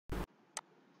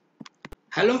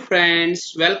Hello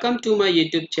friends, welcome to my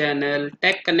YouTube channel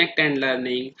Tech Connect and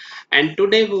Learning, and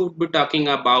today we will be talking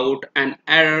about an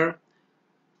error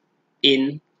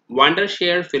in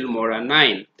Wondershare Filmora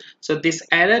 9. So this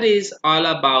error is all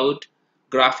about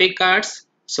graphic cards.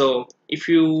 So if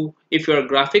your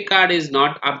graphic card is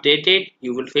not updated,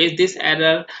 you will face this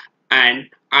error, and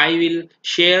I will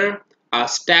share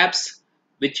steps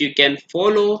which you can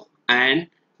follow and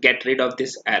get rid of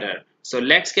this error. So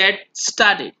let's get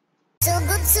started. So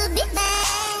good to be back.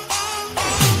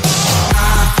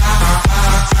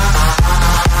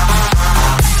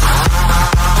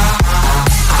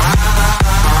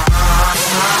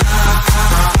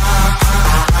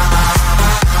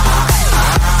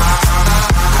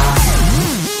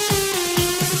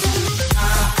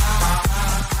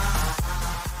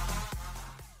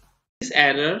 This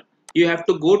error, you have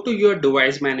to go to your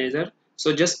device manager.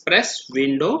 So just press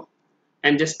window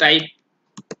and just type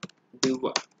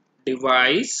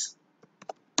device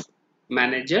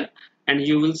manager, and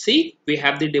you will see we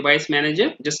have the device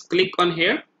manager. Just click on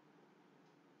here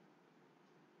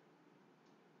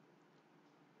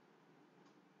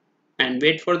and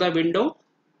wait for the window.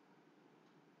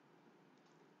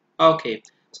 Okay,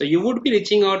 so you would be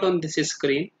reaching out on this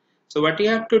screen. So what you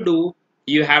have to do,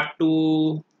 you have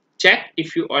to check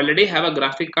if you already have a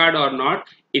graphic card or not.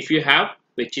 If you have,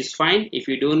 which is fine. If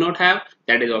you do not have,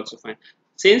 that is also fine.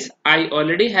 Since I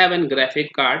already have a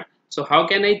graphic card, so how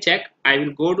can I check? I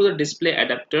will go to the display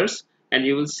adapters and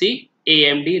you will see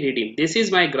AMD redeem. This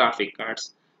is my graphic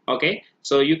cards. Okay,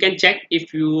 so you can check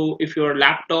if your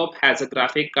laptop has a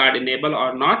graphic card enabled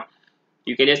or not.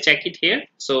 You can just check it here.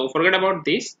 So forget about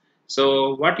this.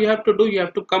 So what you have to do, you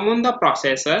have to come on the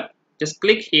processor, just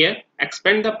click here,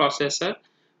 expand the processor.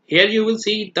 Here you will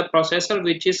see the processor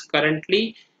which is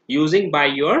currently using by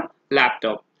your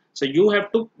laptop. So you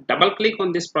have to double click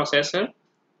on this processor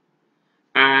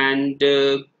and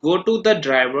go to the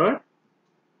driver.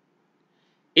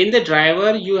 In the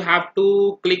driver you have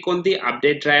to click on the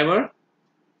update driver.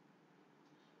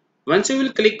 Once you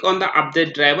will click on the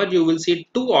update driver, you will see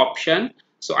two options.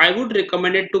 So I would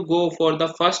recommend it to go for the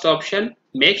first option.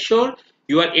 Make sure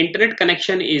your internet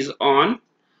connection is on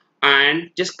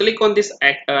and just click on this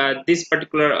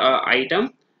particular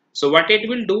item. So what it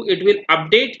will do, it will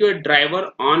update your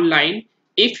driver online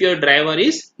if your driver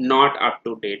is not up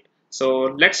to date. So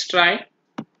let's try.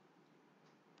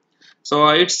 So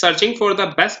it's searching for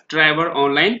the best driver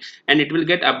online and it will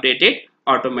get updated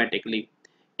automatically.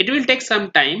 It will take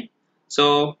some time,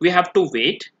 so we have to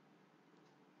wait,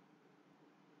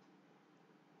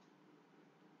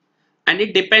 and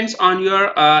it depends on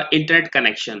your internet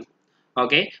connection.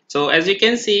 Okay, so as you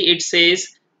can see, it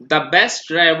says the best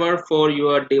driver for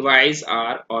your device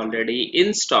are already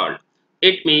installed.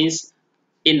 It means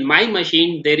in my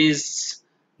machine there is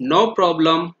no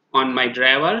problem on my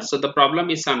driver, so the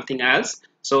problem is something else.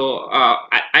 So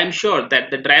I'm sure that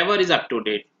the driver is up to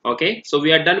date. Okay, so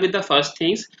we are done with the first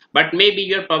things, but maybe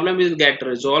your problem will get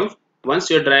resolved once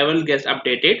your driver gets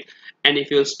updated, and if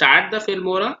you start the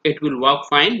Filmora, it will work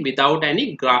fine without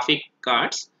any graphic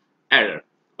cards error.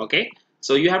 Okay,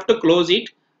 so you have to close it,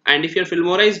 and if your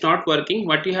Filmora is not working,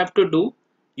 what you have to do,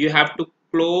 you have to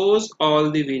close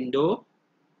all the window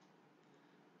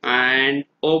and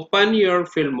open your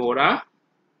Filmora,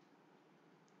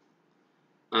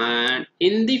 and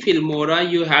in the Filmora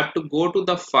you have to go to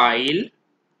the file.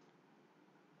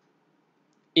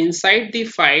 Inside the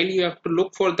file you have to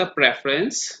look for the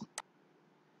preference.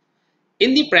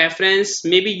 In the preference,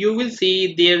 maybe you will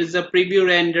see there is a preview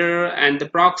render and the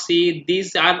proxy.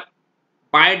 These are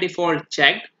by default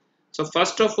checked. So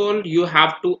first of all you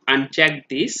have to uncheck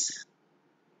this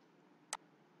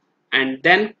and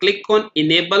then click on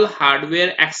enable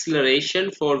hardware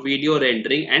acceleration for video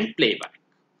rendering and playback,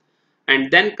 and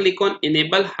then click on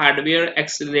enable hardware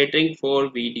accelerating for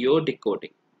video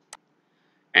decoding,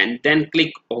 and then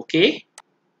click OK.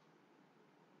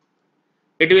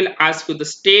 It will ask you the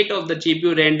state of the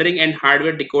GPU rendering and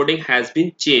hardware decoding has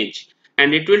been changed,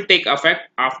 and it will take effect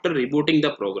after rebooting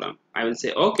the program. I will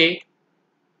say OK,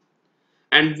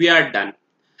 and we are done.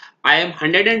 I am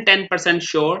 110%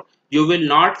 sure you will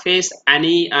not face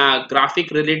any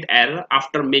graphic related error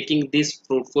after making these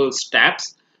fruitful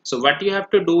steps. So what you have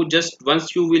to do, just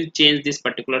once you will change this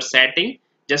particular setting,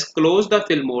 just close the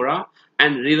Filmora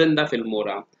and rerun the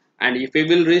Filmora. And if you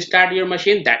will restart your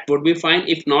machine, that would be fine.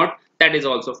 If not, that is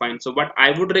also fine. So what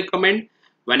I would recommend,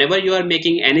 whenever you are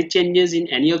making any changes in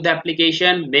any of the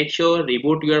application, make sure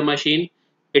reboot your machine.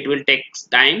 It will take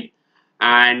time,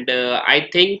 and I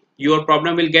think your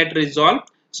problem will get resolved.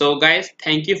 So guys,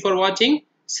 thank you for watching.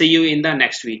 See you in the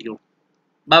next video.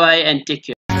 Bye bye and take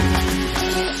care.